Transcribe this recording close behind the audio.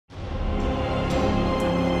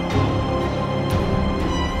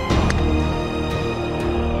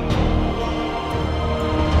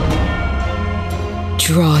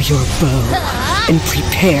Draw your bow and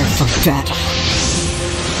prepare for battle.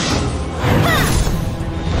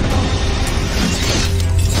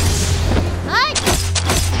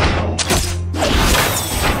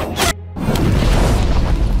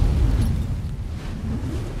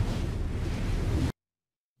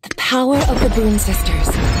 The power of the Boon Sisters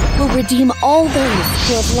will redeem all those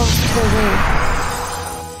who have lost their way.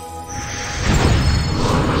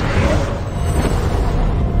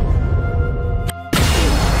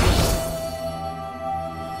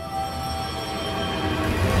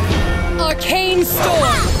 Arcane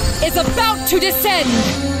storm is about to descend!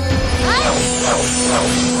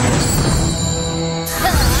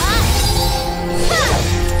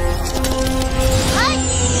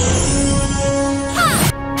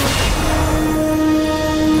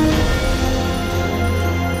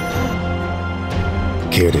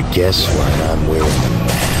 Care to guess why I'm wearing a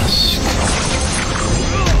mask?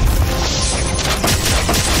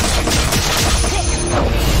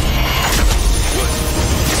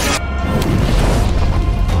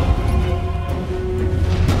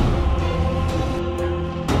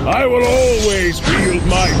 I will always wield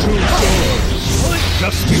my two swords.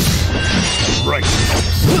 Justice, righteousness.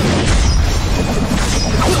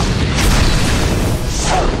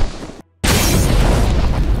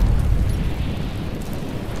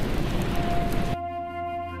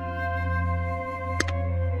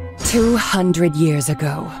 "200 years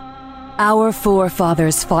ago, our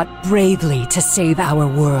forefathers fought bravely to save our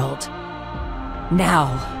world.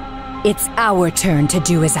 Now, it's our turn to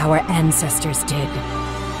do as our ancestors did.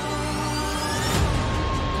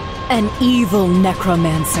 An evil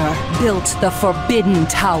necromancer built the Forbidden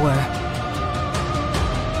Tower,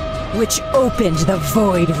 which opened the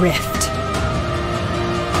Void Rift.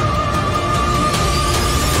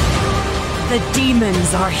 The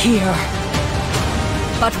demons are here,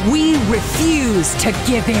 but we refuse to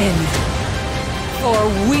give in, for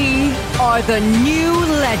we are the new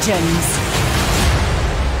legends.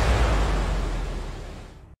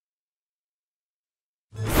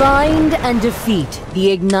 Find and defeat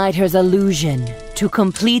the Igniter's illusion to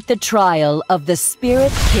complete the trial of the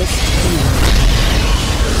Spirit-Kissed Fiend.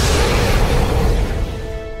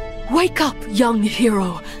 Wake up, young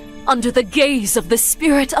hero. Under the gaze of the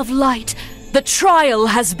Spirit of Light, the trial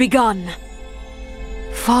has begun.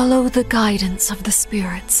 Follow the guidance of the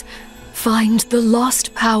spirits. Find the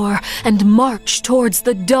lost power and march towards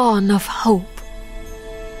the dawn of hope.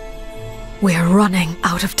 We're running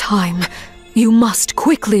out of time. You must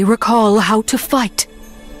quickly recall how to fight.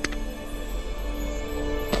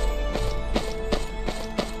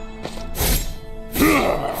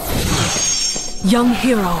 Young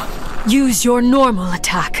hero, use your normal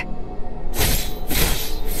attack.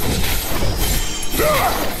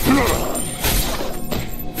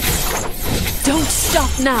 Don't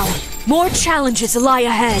stop now. More challenges lie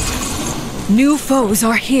ahead. New foes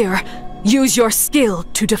are here. Use your skill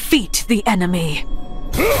to defeat the enemy.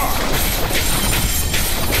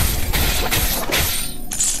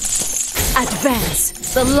 Advance.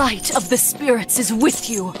 The light of the spirits is with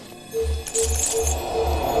you.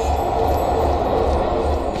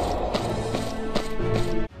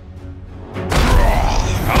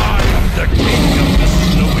 I am the king of the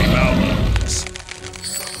snowy mountains.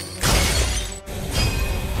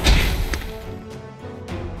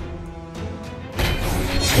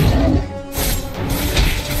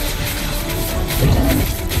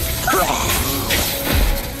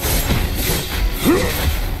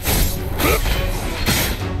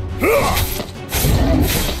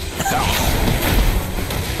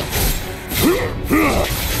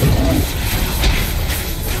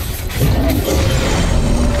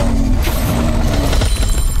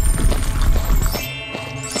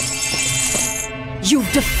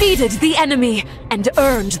 You've defeated the enemy and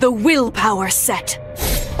earned the willpower set.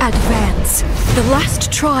 Advance. The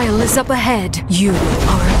last trial is up ahead. You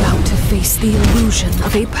are about to face the illusion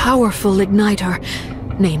of a powerful igniter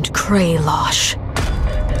named Kralosh.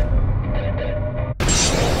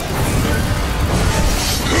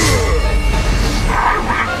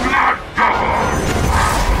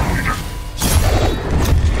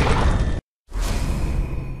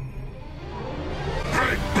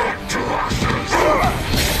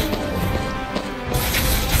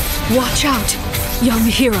 Watch out! Young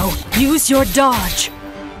hero, use your dodge!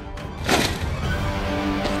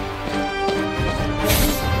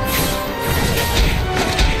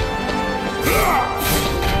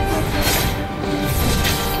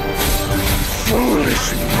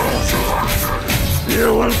 Foolish mortal!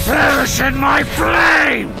 You will perish in my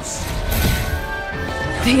flames!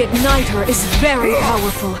 The igniter is very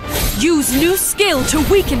powerful. Use new skill to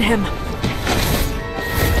weaken him.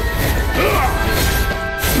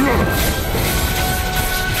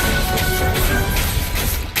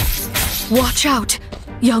 Watch out!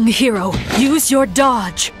 Young hero, use your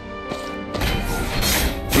dodge!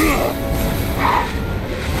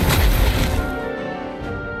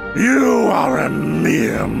 You are a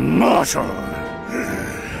mere mortal!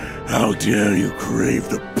 How dare you crave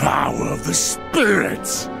the power of the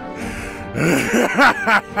spirits!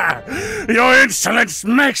 Your insolence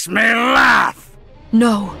makes me laugh!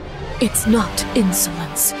 No, it's not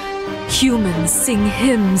insolence. Humans sing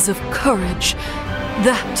hymns of courage.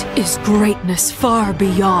 That is greatness far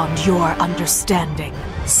beyond your understanding.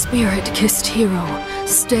 Spirit-kissed hero,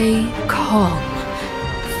 stay calm.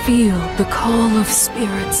 Feel the call of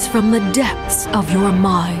spirits from the depths of your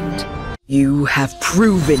mind. You have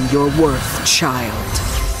proven your worth, child.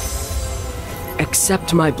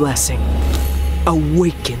 Accept my blessing.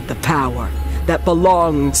 Awaken the power that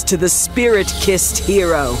belongs to the spirit-kissed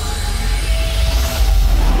hero.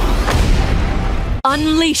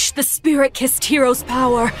 Unleash the Spirit-Kissed Hero's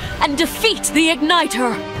power and defeat the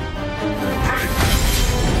Igniter!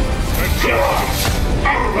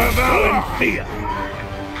 Valenthia!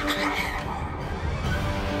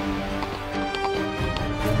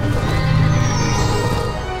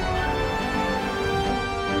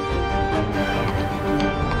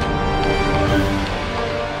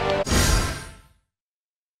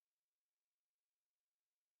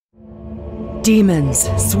 Demons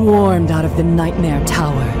swarmed out of the Nightmare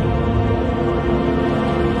Tower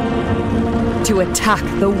to attack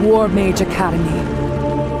the War Mage Academy.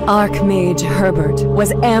 Archmage Herbert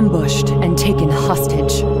was ambushed and taken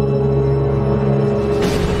hostage.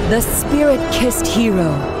 The Spirit-Kissed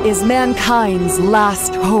Hero is mankind's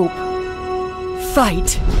last hope.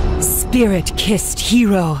 Fight, Spirit-Kissed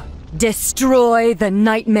Hero. Destroy the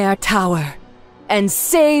Nightmare Tower and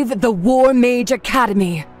save the War Mage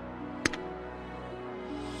Academy.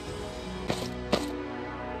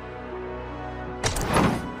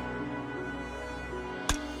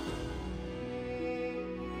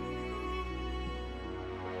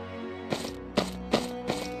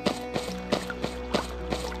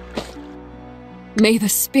 May the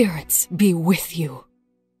spirits be with you.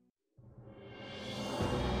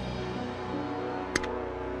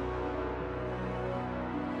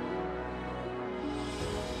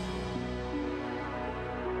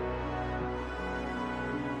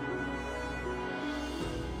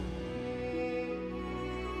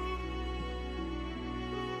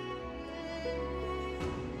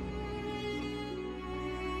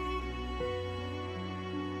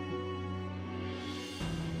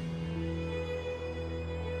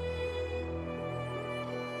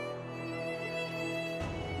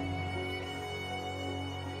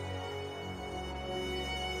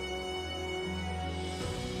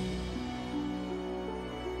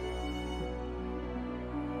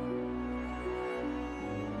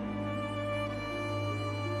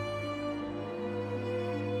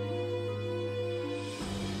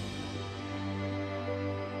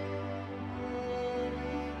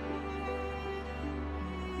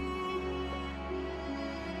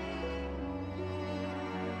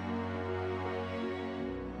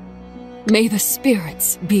 May the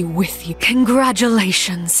spirits be with you.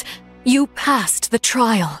 Congratulations! You passed the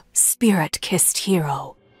trial, Spirit-Kissed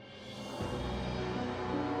Hero.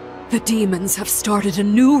 The demons have started a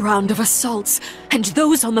new round of assaults, and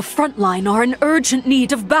those on the front line are in urgent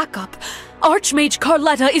need of backup. Archmage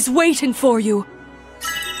Carletta is waiting for you.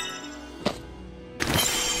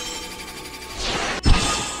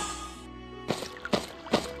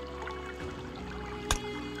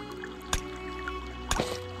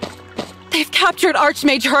 They've captured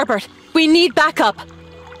Archmage Herbert. We need backup.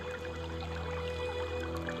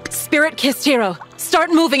 Spirit-Kissed Hero, start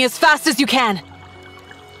moving as fast as you can.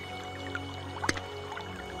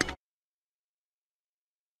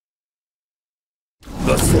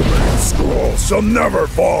 The Forbidden Scroll shall never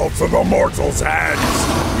fall to the mortal's hands.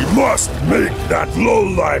 We must make that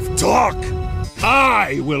lowlife talk.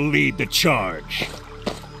 I will lead the charge.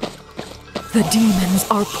 The demons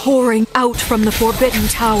are pouring out from the Forbidden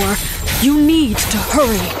Tower. You need to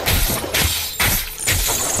hurry.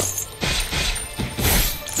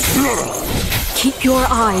 Keep your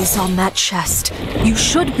eyes on that chest. You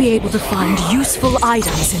should be able to find useful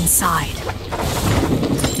items inside.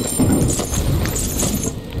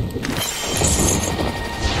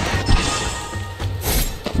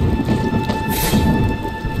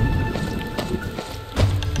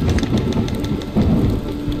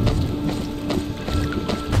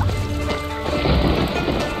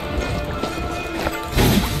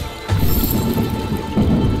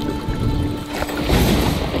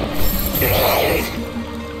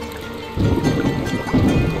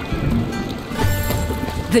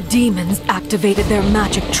 The demons activated their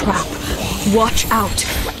magic trap. Watch out.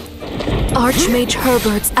 Archmage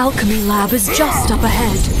Herbert's alchemy lab is just up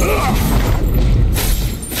ahead.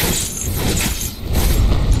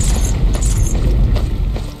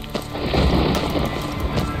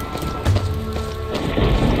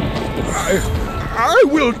 I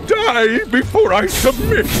will die before I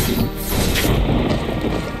submit!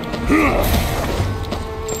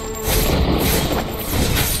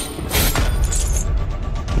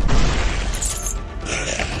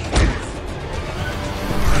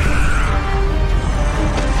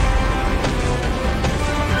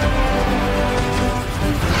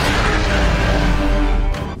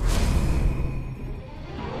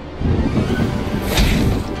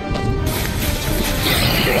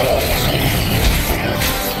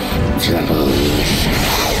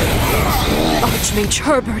 Archmage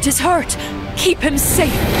Herbert is hurt. Keep him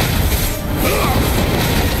safe.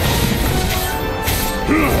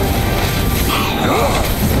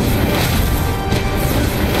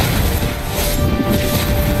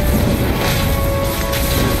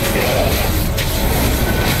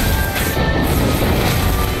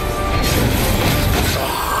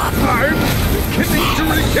 I'm beginning to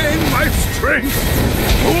regain my strength.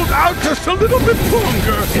 Hold out just a little bit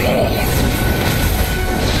longer.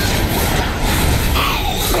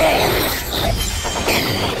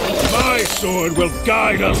 My sword will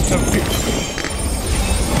guide us to victory.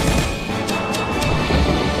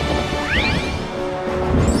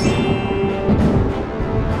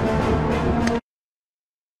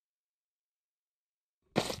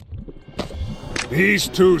 These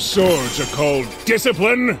two swords are called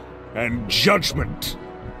discipline and judgment.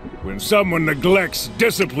 When someone neglects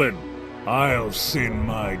discipline, I'll send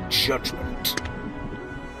my judgment.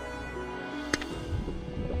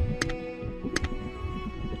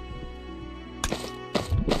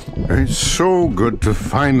 It's so good to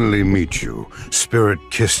finally meet you,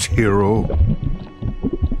 spirit-kissed hero.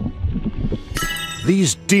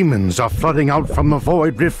 These demons are flooding out from the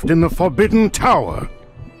void rift in the Forbidden Tower.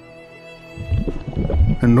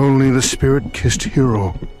 And only the spirit-kissed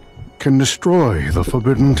hero can destroy the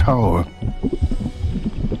Forbidden Tower.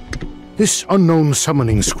 This unknown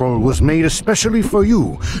summoning scroll was made especially for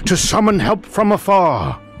you to summon help from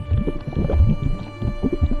afar.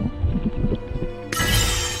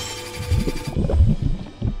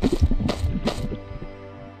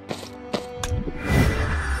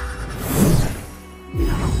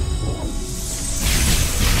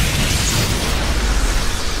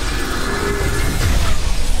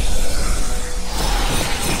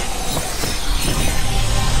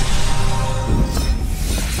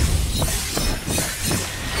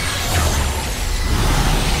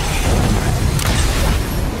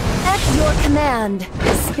 Command,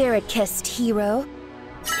 spirit-kissed hero.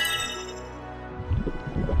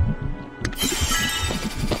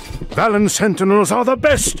 Valen Sentinels are the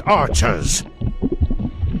best archers.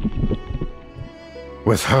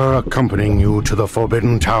 With her accompanying you to the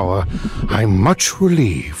Forbidden Tower, I'm much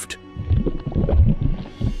relieved.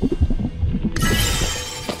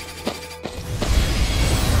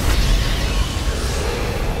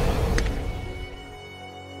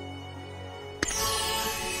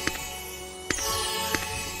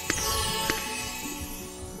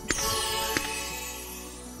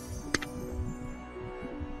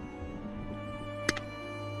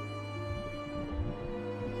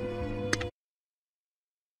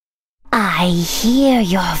 I hear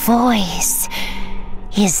your voice.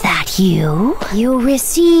 Is that you? You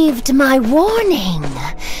received my warning.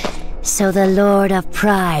 So the Lord of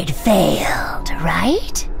Pride failed,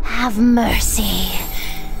 right? Have mercy.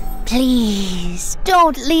 Please,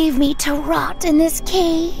 don't leave me to rot in this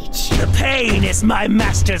cage. The pain is my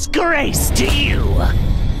master's grace to you.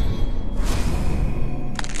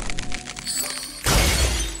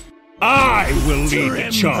 I will lead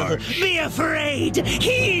the charge. Be afraid!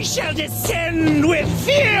 He shall descend with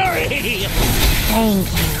fury! Thank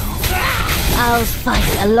you. I'll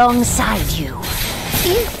fight alongside you,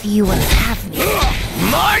 if you will have me.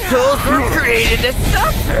 Mortals were created to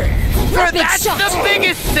suffer! For that's the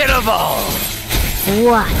biggest sin of all!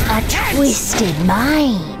 What a twisted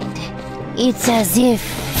mind. It's as if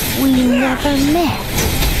we never met.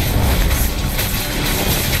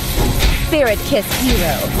 Spirit-kissed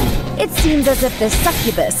hero. It seems as if the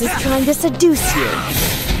succubus is trying to seduce you.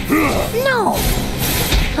 No,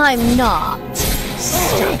 I'm not.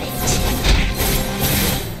 Stop it.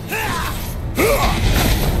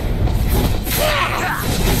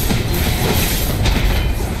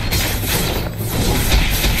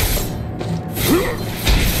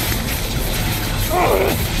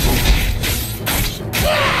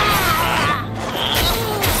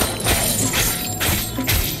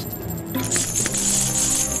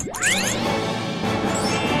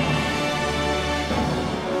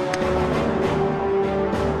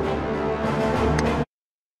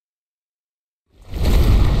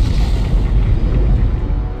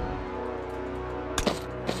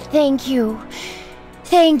 Thank you.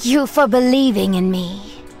 Thank you for believing in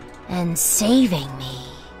me and saving me.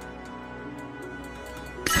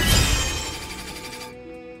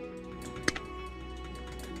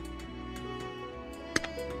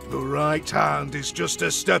 The right hand is just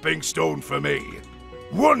a stepping stone for me.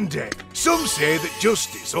 One day, some say that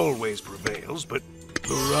justice always prevails, but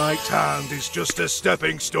the right hand is just a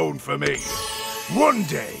stepping stone for me. One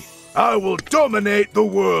day, I will dominate the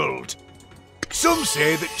world. Some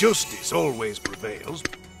say that justice always prevails.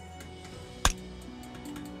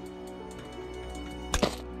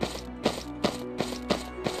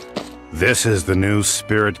 This is the new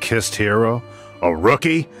spirit-kissed hero? A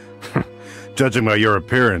rookie? Judging by your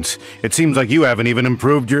appearance, it seems like you haven't even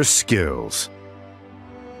improved your skills.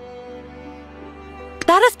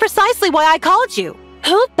 That is precisely why I called you.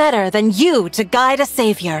 Who better than you to guide a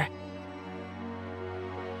savior?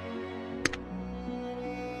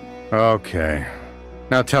 Okay.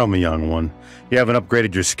 Now tell me, young one, you haven't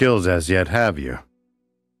upgraded your skills as yet, have you?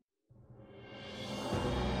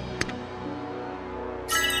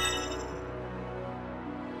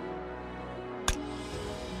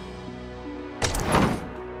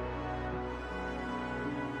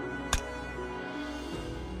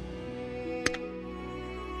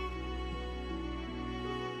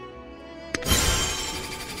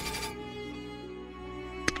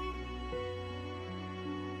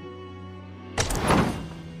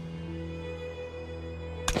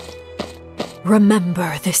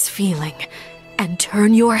 Remember this feeling, and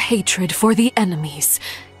turn your hatred for the enemies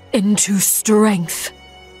into strength.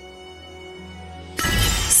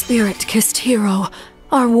 Spirit-kissed hero,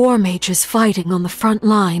 our war mages fighting on the front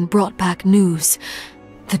line brought back news.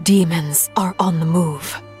 The demons are on the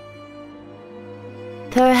move.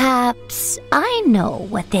 Perhaps I know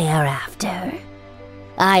what they are after.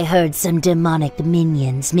 I heard some demonic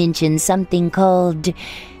minions mention something called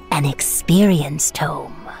an experience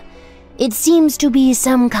tome. It seems to be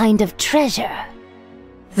some kind of treasure.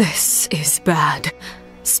 This is bad.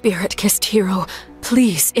 Spirit-kissed hero,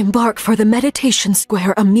 please embark for the meditation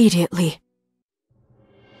square immediately.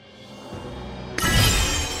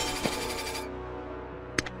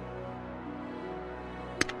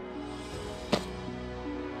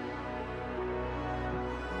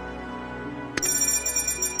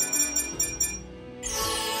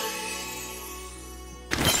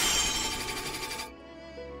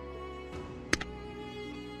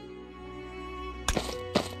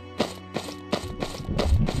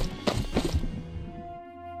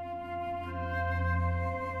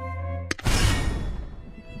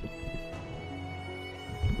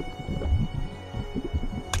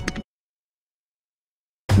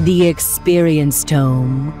 The Experience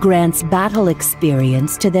Tome grants battle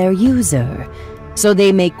experience to their user, so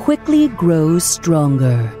they may quickly grow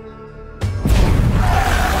stronger.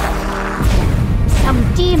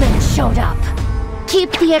 Some demons showed up.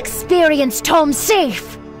 Keep the Experience Tome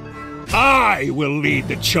safe. I will lead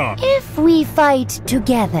the charge. If we fight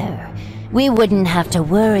together, we wouldn't have to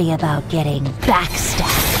worry about getting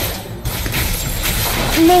backstabbed.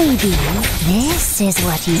 Maybe this is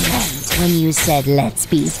what you meant when you said let's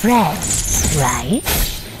be friends, right?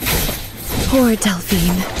 Poor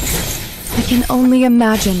Delphine. I can only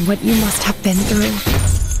imagine what you must have been through.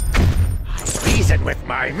 Season with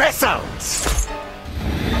my missiles!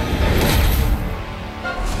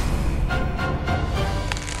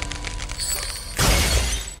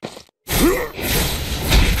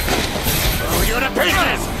 Oh, you're the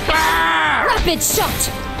pieces! Rapid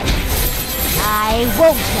shot! I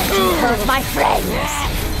won't let you hurt my friends.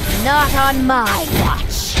 Not on my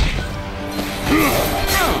watch.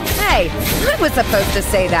 Hey, I was supposed to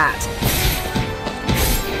say that.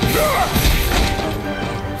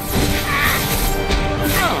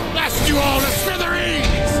 Blast you all to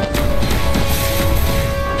smithereens!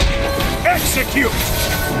 Execute!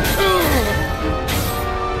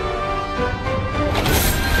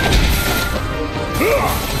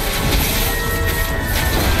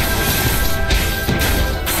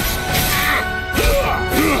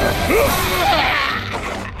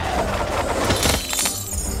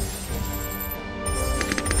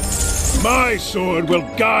 My sword will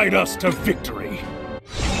guide us to victory.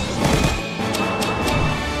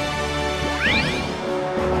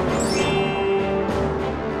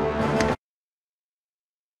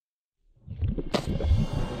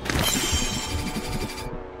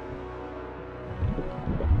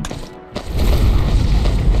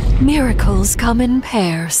 Miracles come in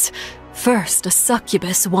pairs. First, a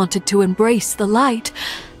succubus wanted to embrace the light,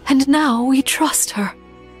 and now we trust her.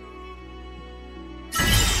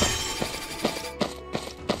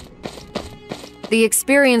 The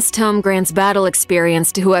experience tome grants battle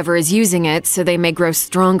experience to whoever is using it so they may grow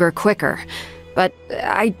stronger quicker. But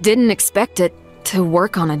I didn't expect it to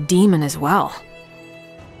work on a demon as well.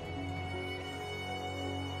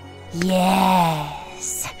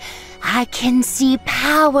 Yes, I can see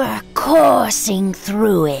power coursing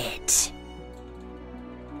through it.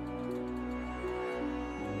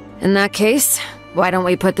 In that case, why don't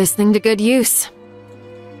we put this thing to good use?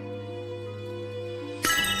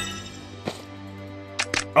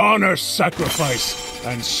 Honor sacrifice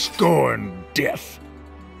and scorn death.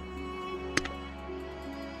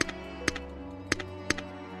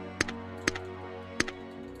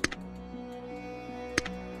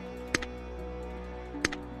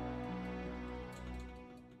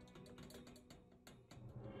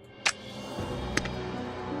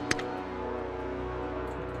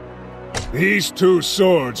 These two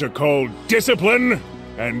swords are called discipline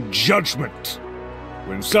and judgment.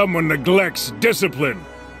 When someone neglects discipline,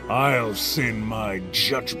 I'll send my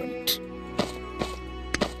judgment.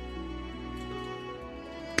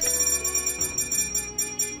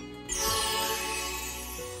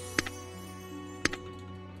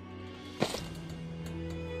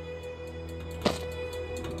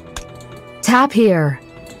 Tap here.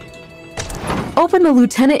 Open the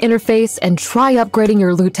lieutenant interface and try upgrading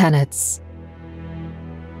your lieutenants.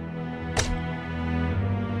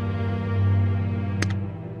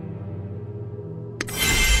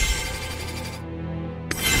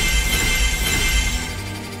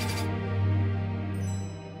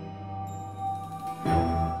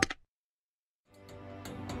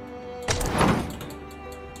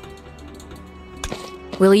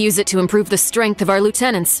 We'll use it to improve the strength of our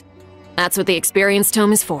lieutenants. That's what the experience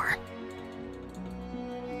tome is for.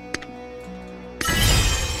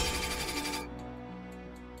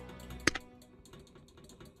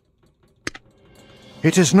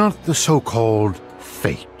 It is not the so-called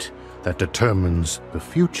fate that determines the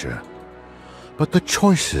future, but the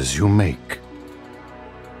choices you make.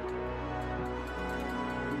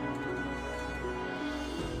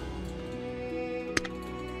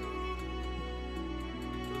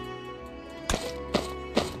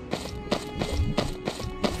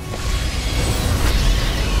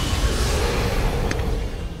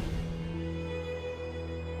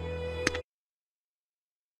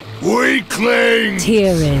 Weakling!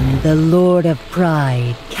 Tyrion, the Lord of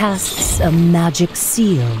Pride, casts a magic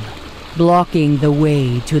seal, blocking the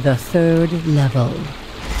way to the 3rd level.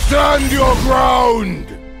 Stand your ground!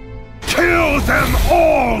 Kill them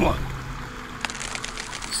all!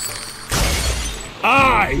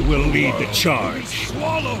 I will lead the charge.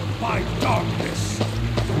 Swallowed by darkness.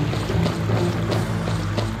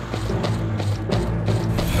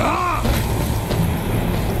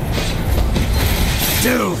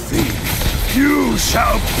 Filthy! You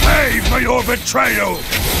shall pay for your betrayal!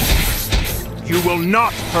 You will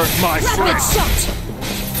not hurt my friend! Shot!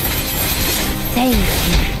 Thank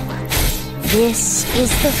you. This is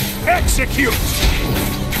the... Execute!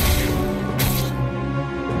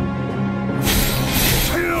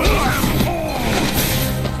 Kill them all!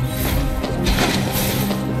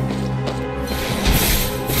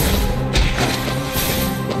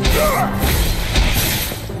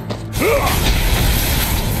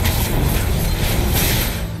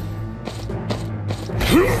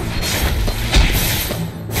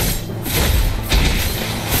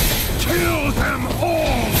 Kill them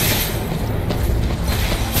all!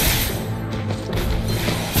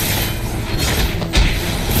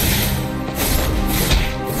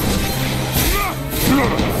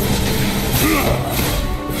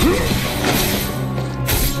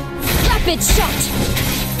 Rapid shot!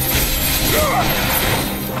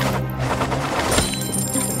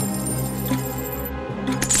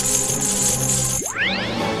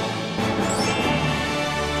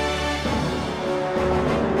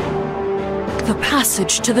 The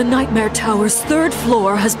passage to the Nightmare Tower's 3rd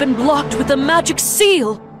floor has been blocked with a magic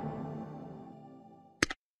seal!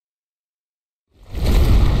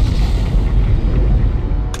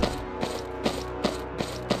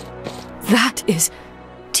 That is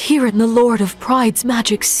Tyrion, the Lord of Pride's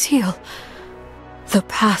magic seal. The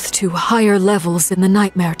path to higher levels in the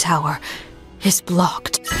Nightmare Tower is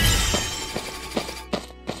blocked.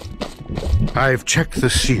 I've checked the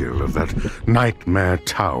seal of that Nightmare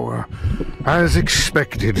Tower. As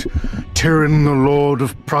expected, Tyrion, the Lord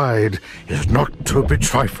of Pride, is not to be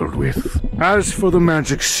trifled with. As for the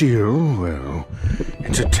magic seal, well,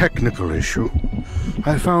 it's a technical issue.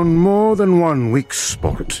 I found more than one weak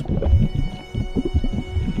spot.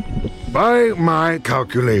 By my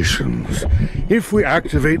calculations, if we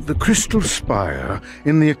activate the Crystal Spire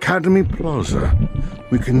in the Academy Plaza,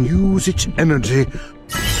 we can use its energy.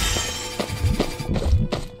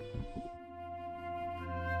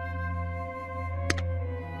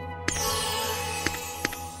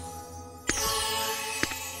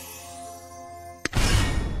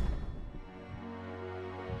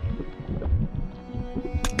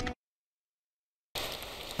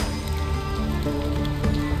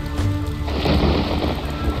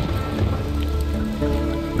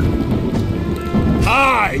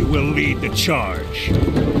 I will lead the charge.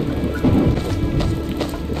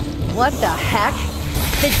 What the heck?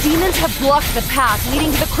 The demons have blocked the path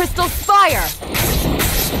leading to the crystal spire!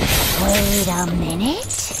 Wait a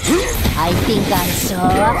minute. I think I saw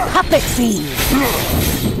a puppet thief.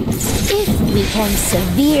 If we can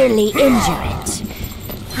severely injure it,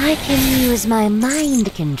 I can use my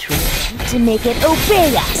mind control to make it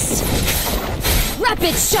obey us.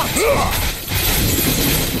 Rapid shot!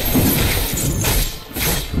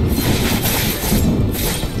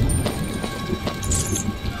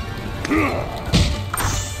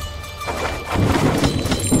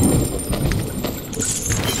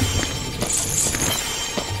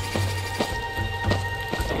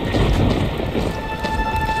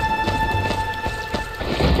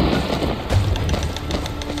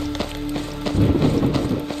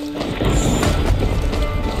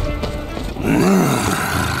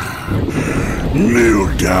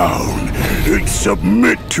 Kneel down and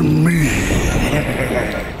submit to me.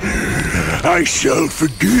 I shall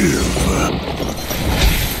forgive.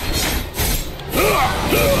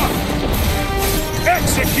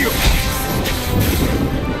 Execute!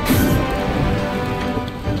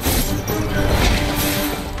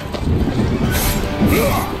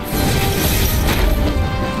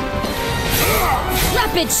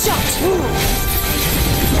 Rapid shot!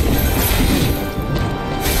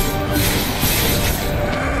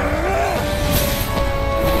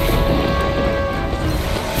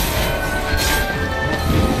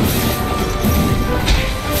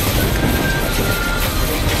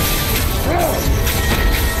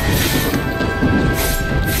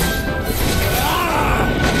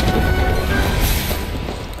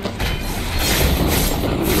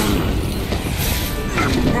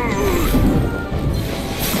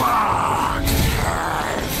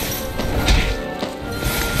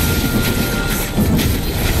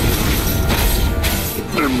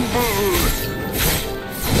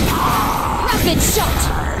 Rapid shot!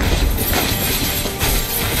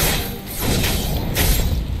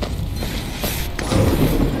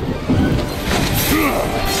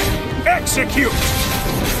 Execute!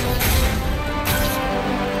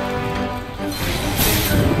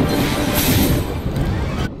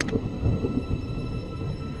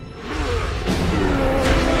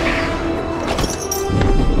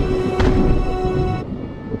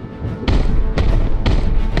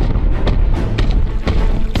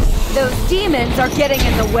 Those demons are getting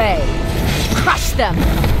in the way. Crush them!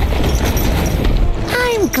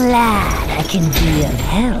 I'm glad I can be of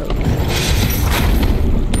help.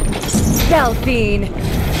 Delphine,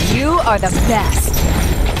 you are the best.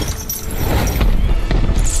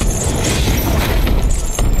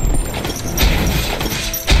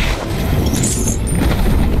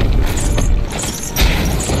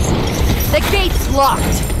 The gate's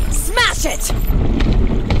locked. Smash it!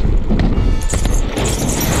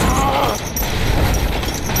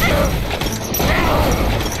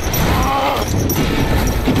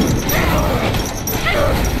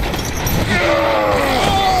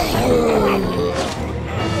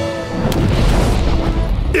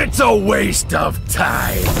 It's a waste of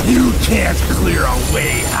time. You can't clear a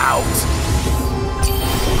way out.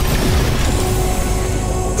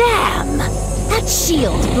 Damn! That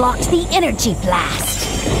shield blocked the energy blast.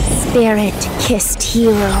 Spirit-kissed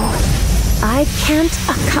hero, I can't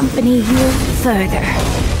accompany you further.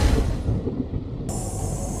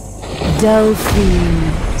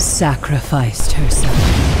 Delphine sacrificed herself.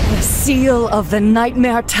 The seal of the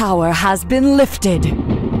Nightmare Tower has been lifted.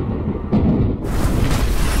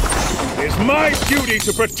 It is my duty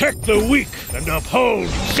to protect the weak and uphold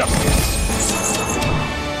justice.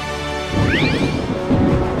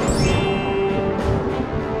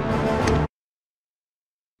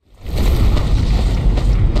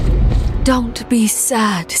 Don't be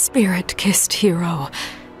sad, spirit-kissed hero.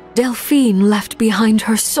 Delphine left behind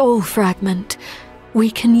her soul fragment.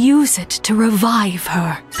 We can use it to revive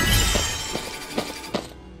her.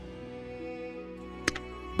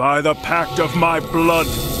 By the pact of my blood,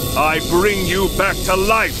 I bring you back to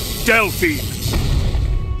life, Delphine!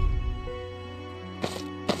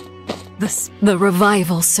 The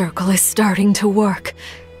revival circle is starting to work.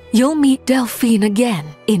 You'll meet Delphine again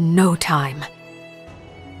in no time.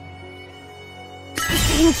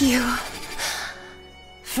 Thank you.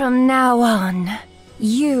 From now on,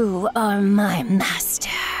 you are my master.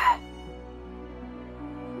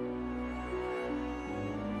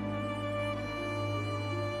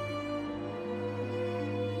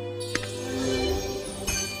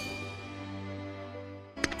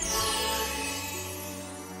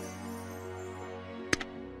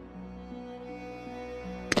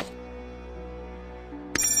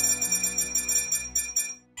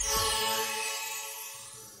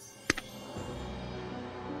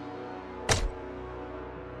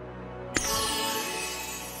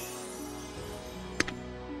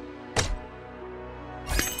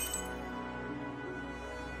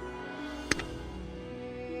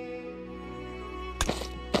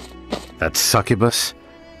 That succubus,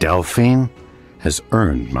 Delphine, has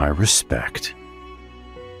earned my respect.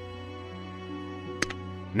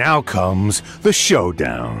 Now comes the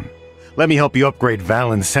showdown. Let me help you upgrade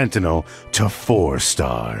Valen's Sentinel to 4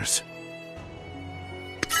 stars.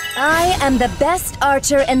 I am the best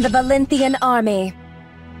archer in the Valenthian army.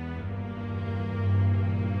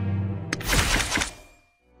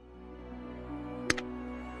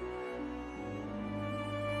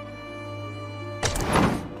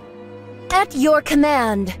 At your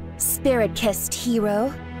command, spirit-kissed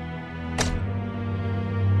hero.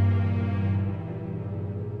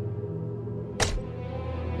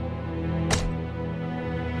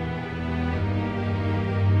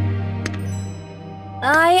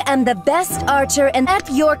 I am the best archer and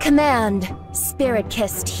at your command,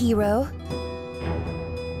 spirit-kissed hero.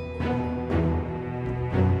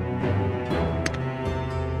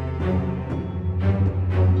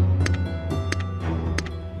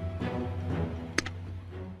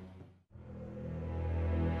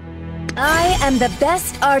 I am the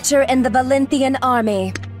best archer in the Valenthian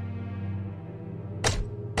army.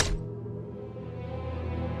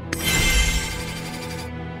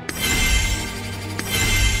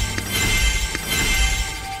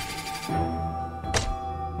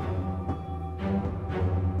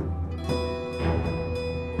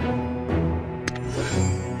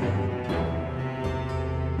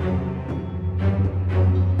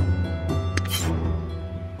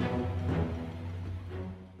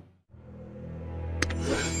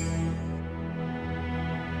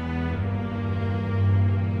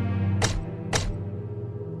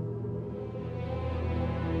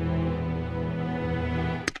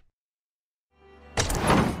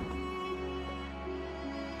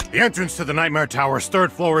 The entrance to the Nightmare Tower's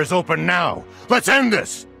 3rd floor is open now. Let's end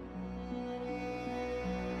this!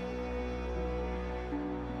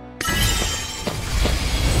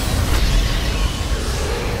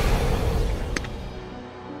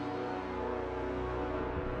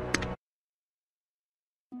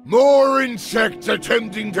 More insects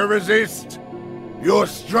attempting to resist. Your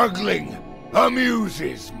struggling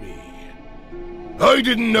amuses me. I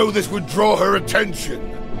didn't know this would draw her attention.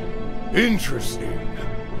 Interesting.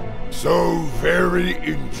 So very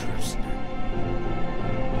interesting.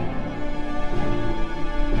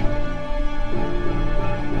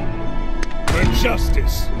 For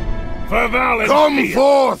justice. For Valenthia. Come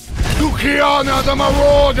forth, Luciana the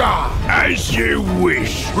Marauder! As you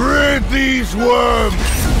wish. Rid these worms!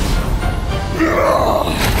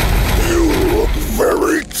 You look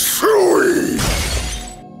very chewy!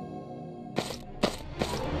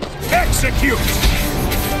 Execute!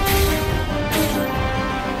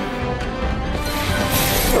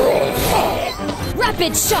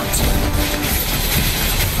 Rapid shot!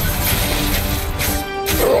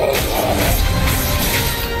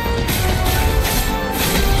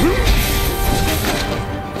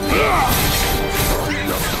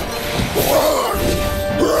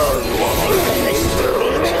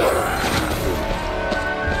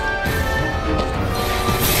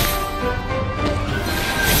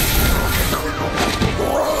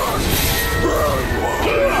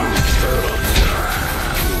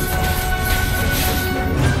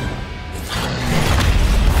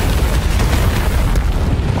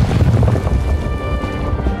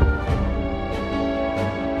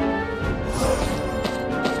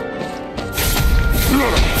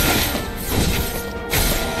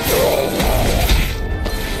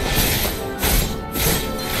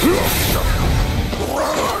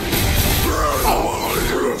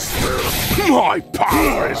 My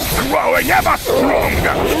power is growing ever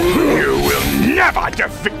stronger! You will never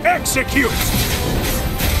defeat... Execute!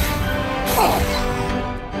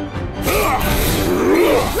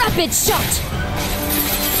 Rapid shot!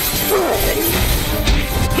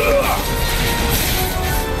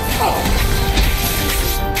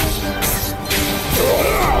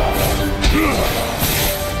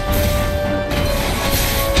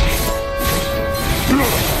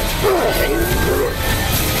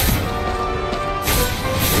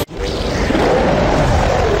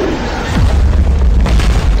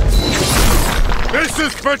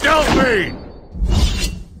 for Delphine!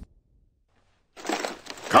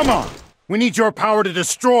 Come on! We need your power to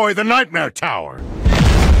destroy the Nightmare Tower!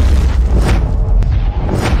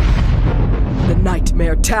 The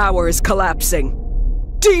Nightmare Tower is collapsing.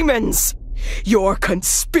 Demons! Your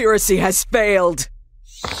conspiracy has failed!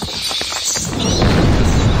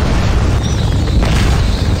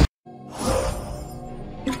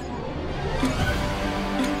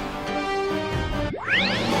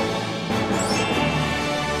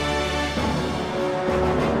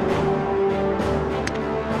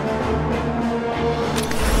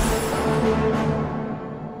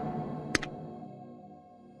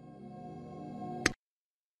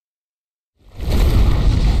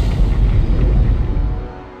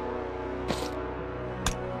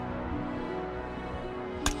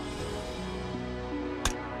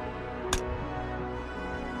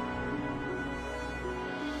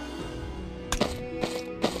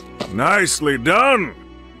 Nicely done!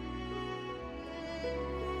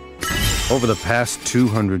 Over the past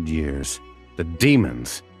 200 years, the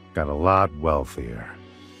demons got a lot wealthier.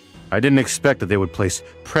 I didn't expect that they would place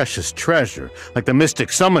precious treasure, like the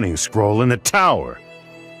Mystic Summoning Scroll, in the tower.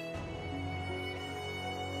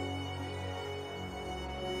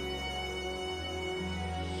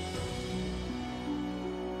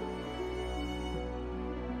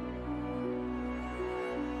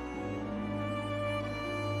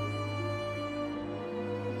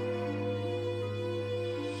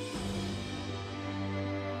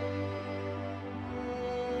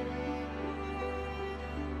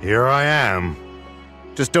 Here I am.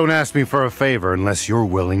 Just don't ask me for a favor unless you're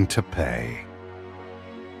willing to pay.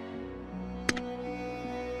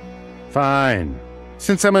 Fine.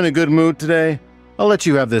 Since I'm in a good mood today, I'll let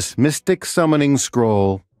you have this Mystic Summoning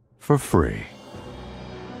Scroll for free.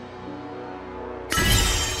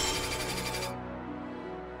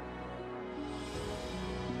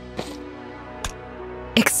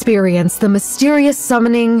 Experience the mysterious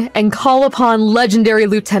summoning and call upon legendary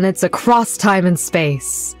lieutenants across time and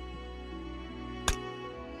space.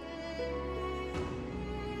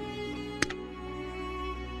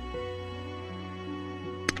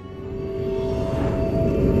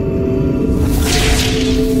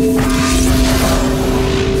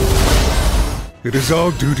 It is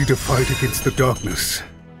our duty to fight against the darkness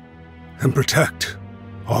and protect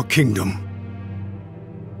our kingdom.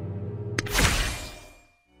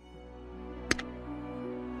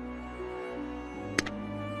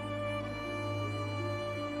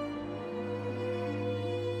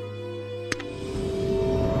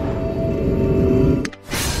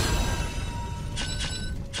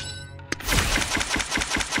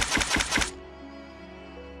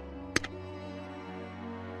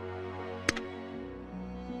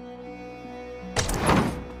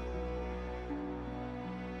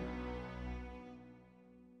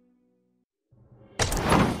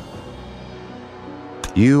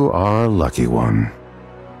 You are a lucky one.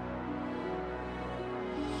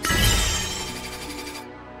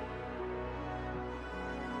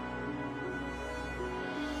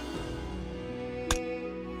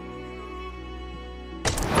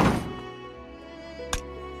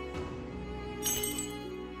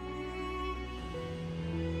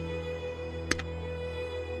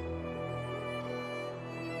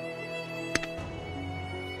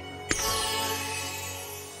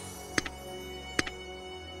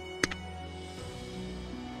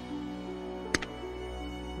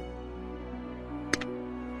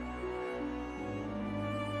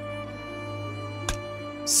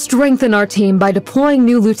 Strengthen our team by deploying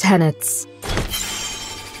new lieutenants.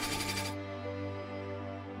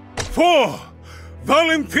 For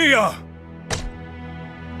Valenthia!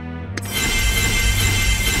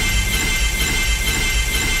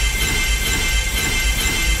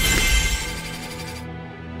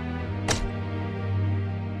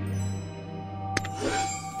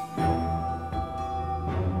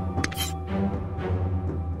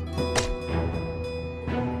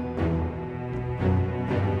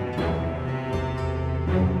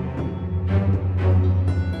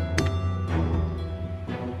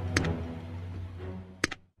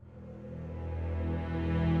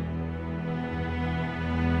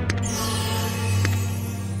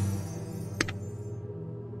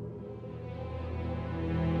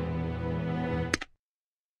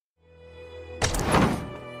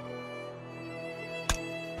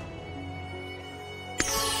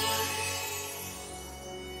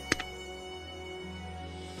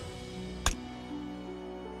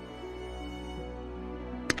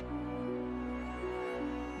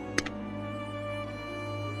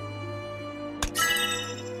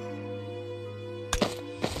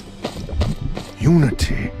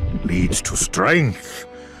 Unity leads to strength.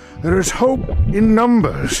 There is hope in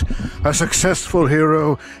numbers. A successful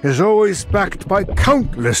hero is always backed by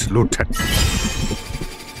countless lieutenants.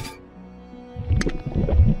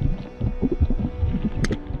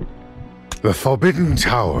 The Forbidden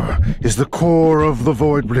Tower is the core of the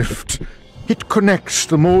Void Rift. It connects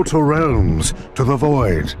the mortal realms to the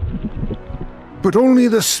Void. But only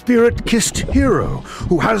the spirit-kissed hero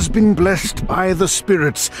who has been blessed by the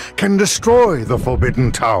spirits can destroy the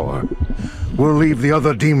Forbidden Tower. We'll leave the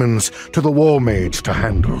other demons to the War Mage to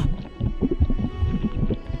handle.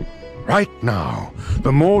 Right now,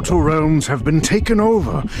 the mortal realms have been taken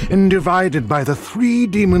over and divided by the 3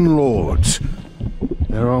 demon lords.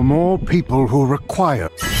 There are more people who require...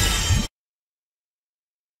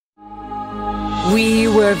 We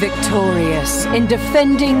were victorious in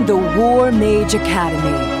defending the War Mage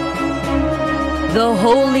Academy. The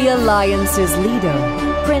Holy Alliance's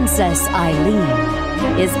leader, Princess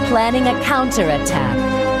Eileen, is planning a counterattack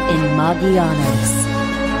in Magianos.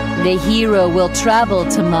 The hero will travel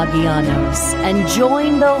to Magianos and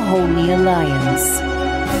join the Holy Alliance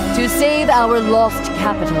to save our lost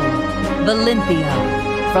capital,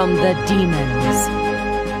 Valenthia, from the demons.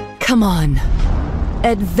 Come on.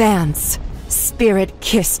 Advance,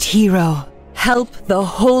 spirit-kissed hero. Help the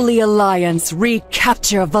Holy Alliance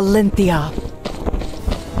recapture Valenthia.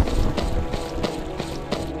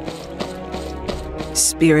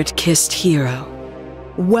 Spirit-kissed hero,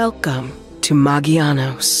 welcome to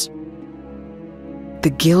Magianos.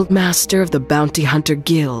 The Guildmaster of the Bounty Hunter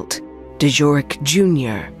Guild, Dejoric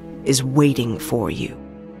Jr., is waiting for you.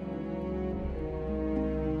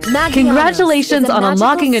 Congratulations on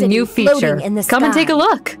unlocking a new feature. Come and take a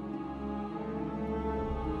look.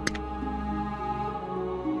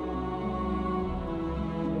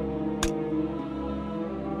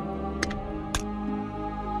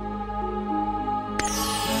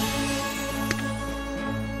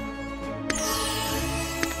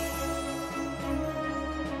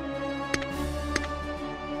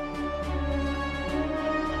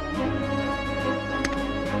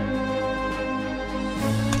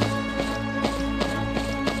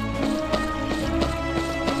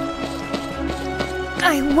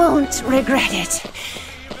 I won't regret it.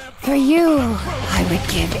 For you, I would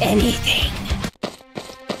give anything.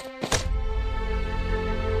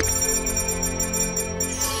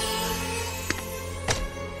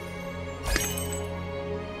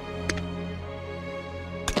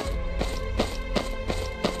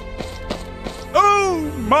 Oh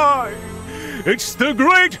my! It's the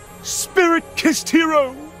great spirit-kissed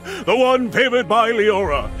hero! The one favored by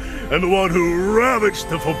Leora, and the one who ravaged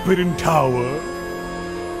the Forbidden Tower.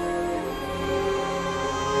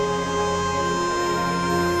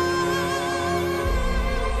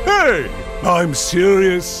 Hey, I'm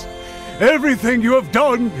serious. Everything you have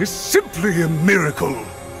done is simply a miracle.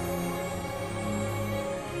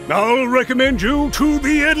 I'll recommend you to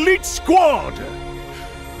the elite squad.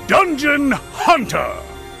 Dungeon Hunter.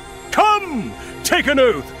 Come, take an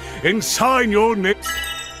oath and sign your name.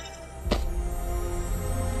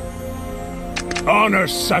 Honor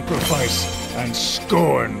sacrifice and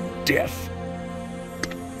scorn death.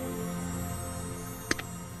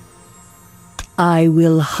 I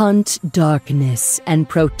will hunt darkness and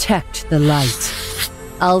protect the light.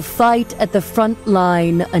 I'll fight at the front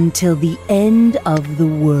line until the end of the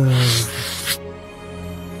world.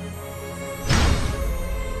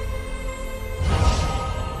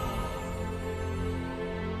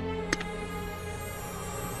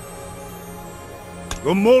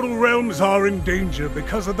 The mortal realms are in danger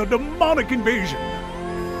because of the demonic invasion.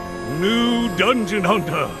 New Dungeon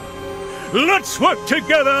Hunter. Let's work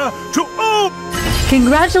together to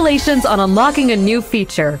Congratulations on unlocking a new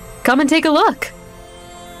feature. Come and take a look.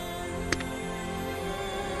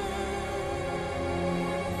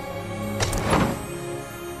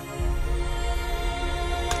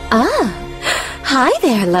 Ah, hi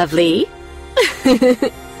there, lovely.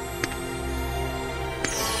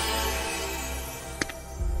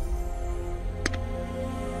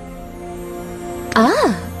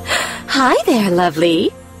 Ah, hi there,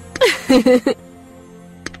 lovely.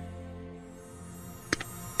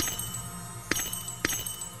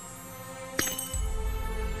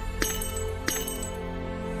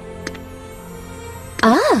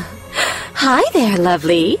 Ah, hi there,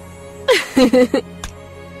 lovely.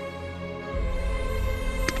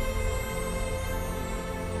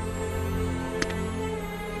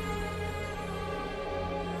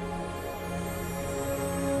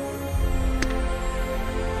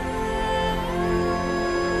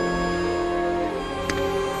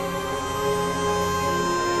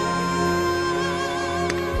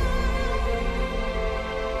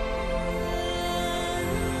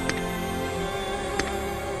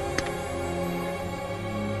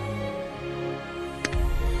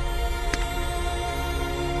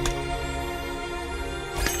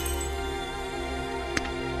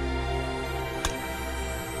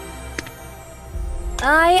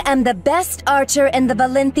 I am the best archer in the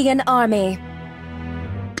Valenthian army.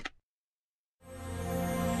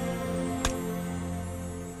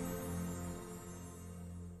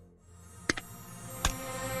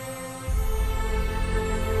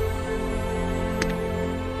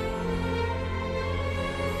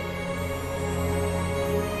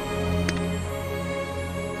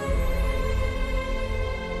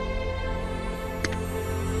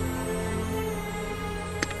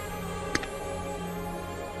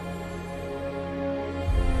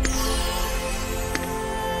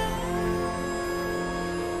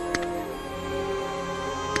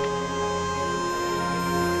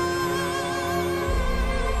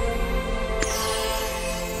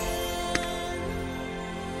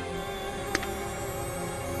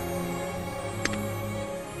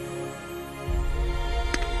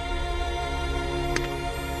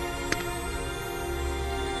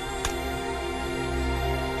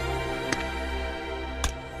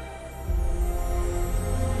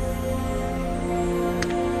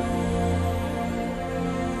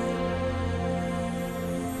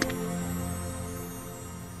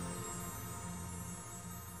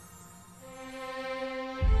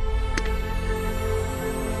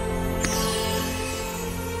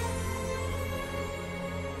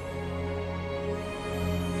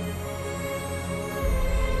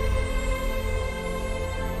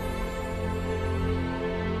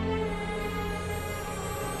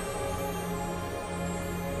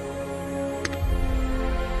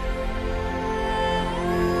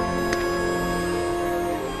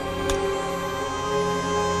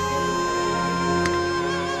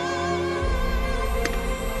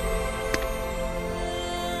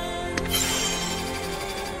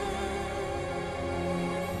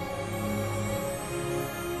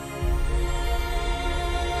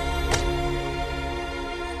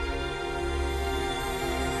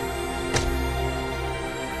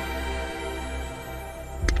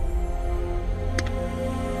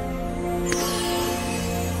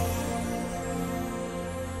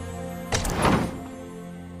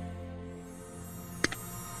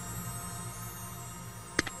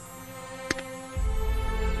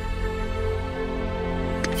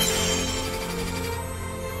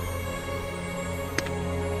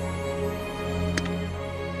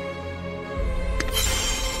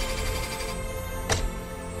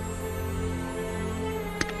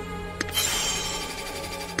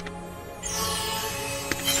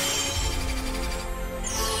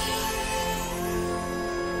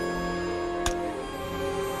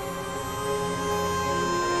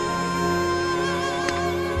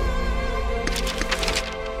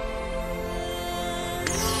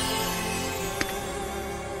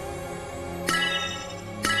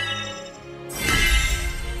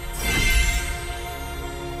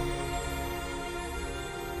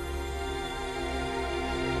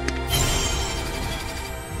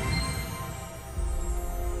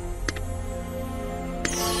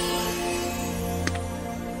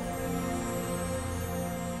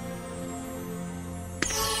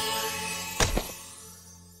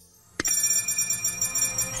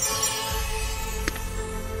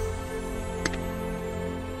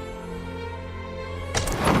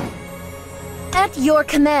 At your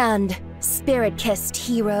command, spirit-kissed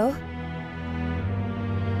hero.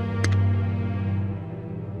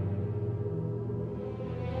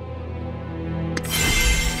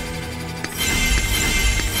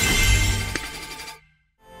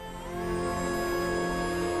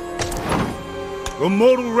 The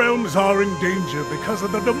mortal realms are in danger because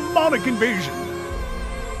of the demonic invasion.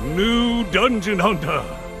 New Dungeon Hunter.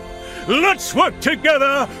 Let's work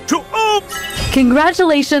together to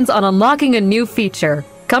Congratulations on unlocking a new feature.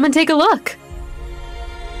 Come and take a look.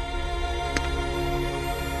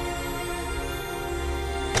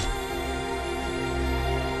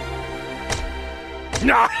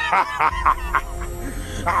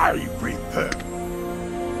 I prepare.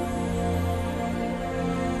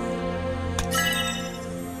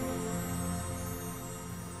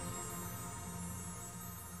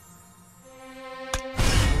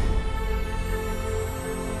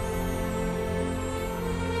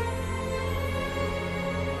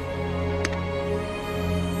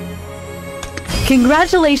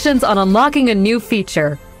 Congratulations on unlocking a new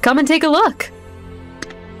feature. Come and take a look.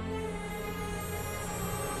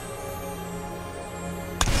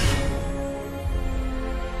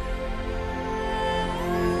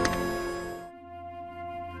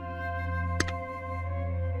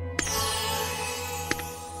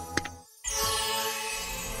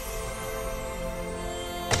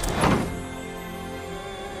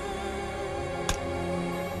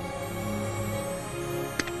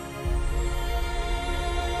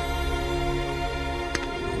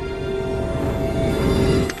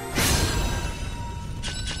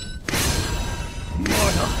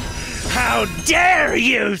 How dare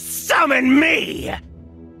you summon me!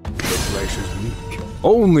 The flesh is weak.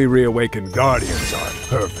 Only reawakened guardians are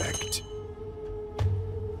perfect.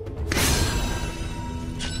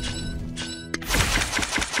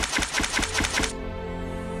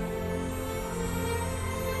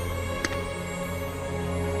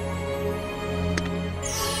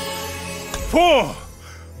 For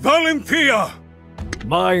Valenthia!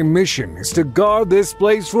 My mission is to guard this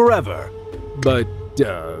place forever. But,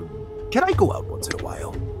 can I go out once in a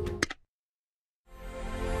while?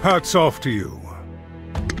 Hats off to you.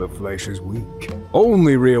 The flesh is weak.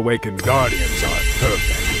 Only reawakened guardians are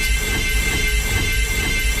perfect.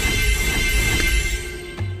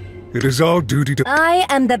 It is our duty to— I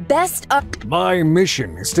am the best of— My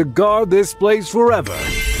mission is to guard this place forever.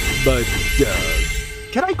 But,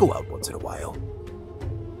 can I go out once in a while?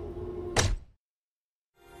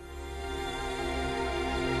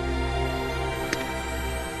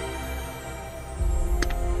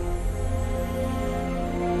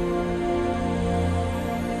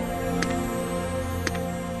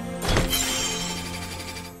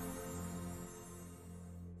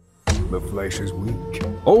 The flesh is weak.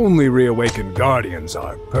 Only reawakened guardians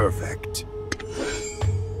are perfect.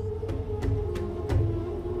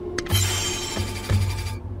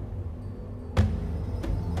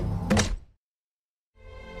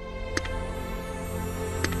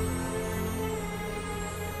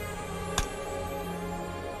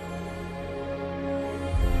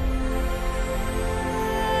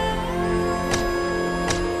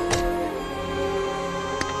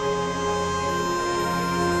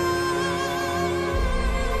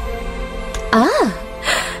 Ah,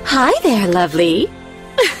 hi there, lovely.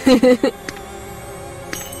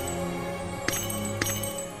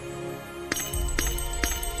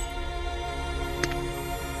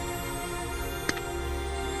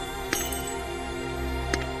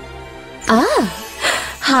 Ah,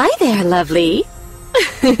 hi there, lovely.